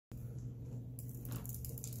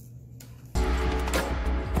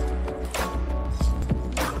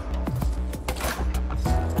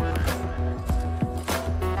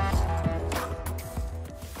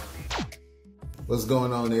What's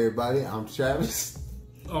going on, everybody? I'm Travis.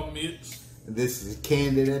 I'm Mitch. This is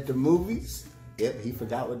Candid at the Movies. Yep, he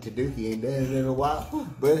forgot what to do. He ain't done it in a while.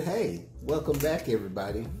 But hey, welcome back,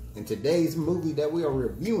 everybody. And today's movie that we are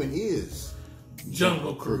reviewing is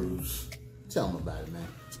Jungle Cruise. Tell them about it, man.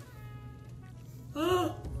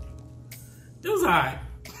 It was alright.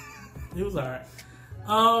 It was alright.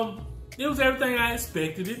 It was everything I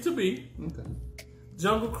expected it to be. Okay.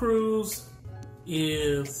 Jungle Cruise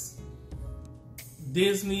is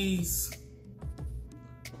Disney's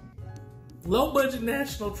low-budget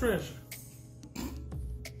national treasure.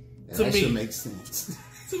 That should make sense.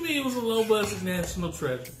 To me, it was a low-budget national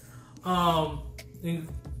treasure.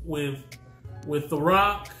 With The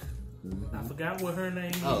Rock, I forgot what her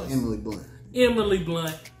name is. Oh, Emily Blunt. Emily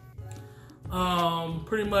Blunt.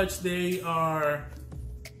 Pretty much they are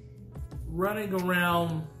running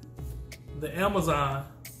around the Amazon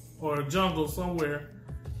or jungle somewhere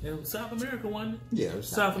in South America, wasn't it? Yeah,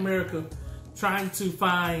 South America, trying to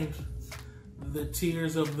find the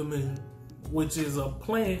tears of the moon, which is a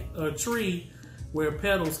plant, a tree, where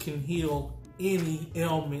petals can heal any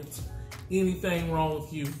ailments, anything wrong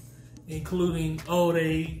with you, including old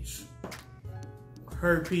age,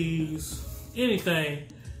 herpes, anything,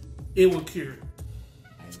 it will cure it.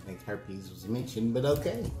 I didn't think herpes was mentioned, but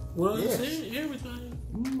okay. Well, yes. it said everything.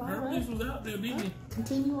 Herpes was out there, didn't it?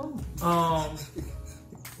 Continue on.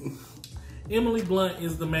 Emily Blunt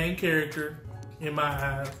is the main character in my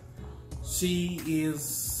eyes. She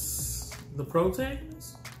is the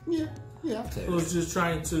protagonist. Yeah, I'll tell you. Who's just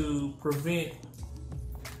trying to prevent.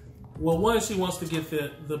 Well, one, she wants to get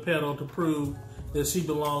the petal to prove that she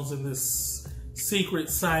belongs in this secret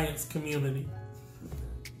science community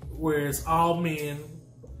where it's all men.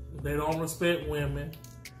 They don't respect women.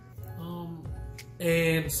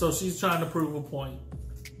 And so she's trying to prove a point.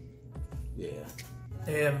 Yeah.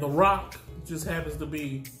 And The Rock just happens to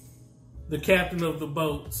be the captain of the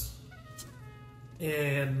boats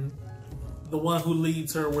and the one who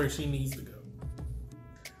leads her where she needs to go.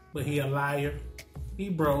 But he a liar. He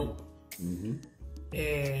broke. Mm-hmm.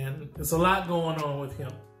 And there's a lot going on with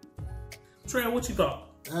him. Trey, what you thought?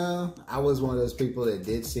 I was one of those people that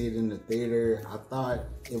did see it in the theater. I thought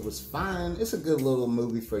it was fine. It's a good little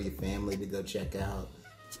movie for your family to go check out.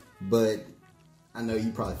 But I know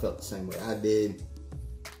you probably felt the same way I did.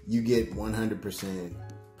 You get 100%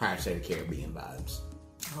 Pirates of the Caribbean vibes.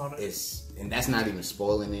 And that's not even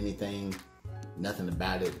spoiling anything. Nothing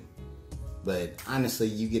about it. But honestly,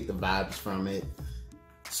 you get the vibes from it.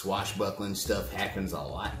 Swashbuckling stuff happens a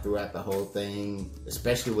lot throughout the whole thing.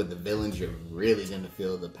 Especially with the villains, you're really going to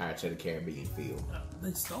feel the Pirates of the Caribbean feel.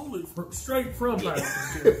 They stole it straight from Pirates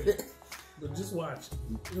of the Caribbean. But just watch it.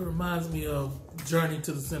 It reminds me of Journey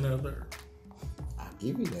to the Center of the Earth. I'll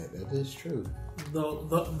give you that. That is true.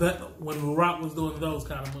 When The Rock was doing those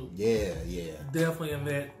kind of movies. Yeah. Definitely in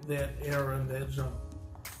that era and that genre.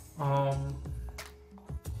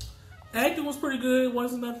 Acting was pretty good. It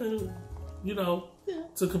wasn't nothing,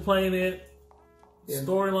 to complain at. Yeah.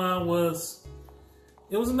 Storyline was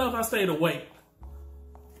enough. I stayed awake.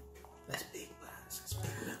 That's big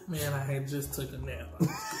vibes. Man, I had just took a nap.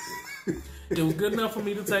 It was good enough for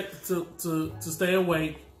me to stay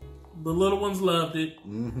awake. The little ones loved it.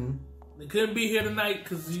 Mm-hmm. They couldn't be here tonight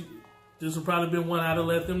because this would probably been one I'd have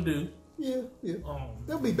let them do. Yeah.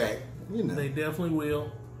 They'll be back. They definitely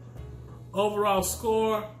will. Overall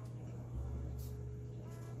score,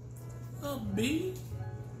 a B.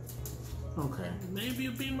 Okay. Maybe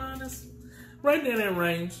a B minus. Right in that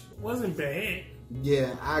range. Wasn't bad.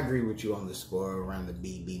 Yeah, I agree with you on the score around the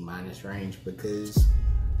B minus range because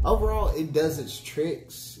overall it does its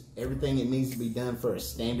tricks. Everything it needs to be done for a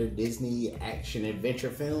standard Disney action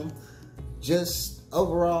adventure film. Just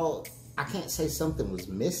overall, I can't say something was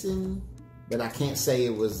missing, but I can't say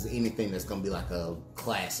it was anything that's going to be like a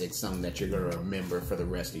classic, something that you're going to remember for the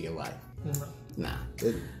rest of your life. Nah.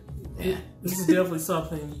 This is definitely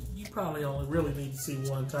something you probably only really need to see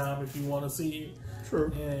one time if you want to see it.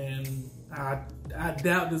 True. And I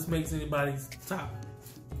doubt this makes anybody's top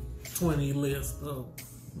 20 list of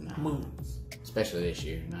movies. Especially this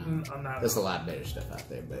year. There's a lot better stuff out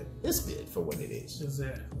there, but it's good for what it is.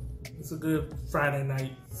 Exactly. It's a good Friday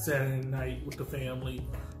night, Saturday night with the family.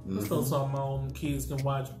 Let's throw something on. Kids can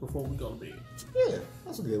watch it before we go to bed. Yeah,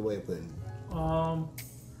 that's a good way of putting it.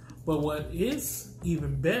 But what is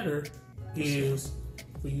even better is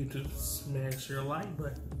for you to smash your like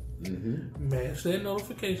button. Mash that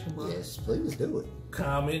notification button. Yes, please do it.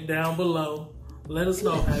 Comment down below. Let us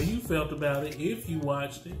know how you felt about it, if you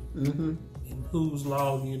watched it, and whose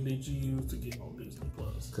login did you use to get on Disney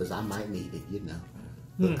Plus. Because I might need it,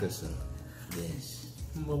 Look us up. Yes.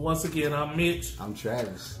 But once again, I'm Mitch. I'm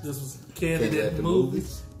Travis. This was Candidate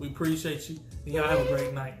Movies. We appreciate you. And y'all have a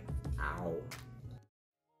great night. Ow.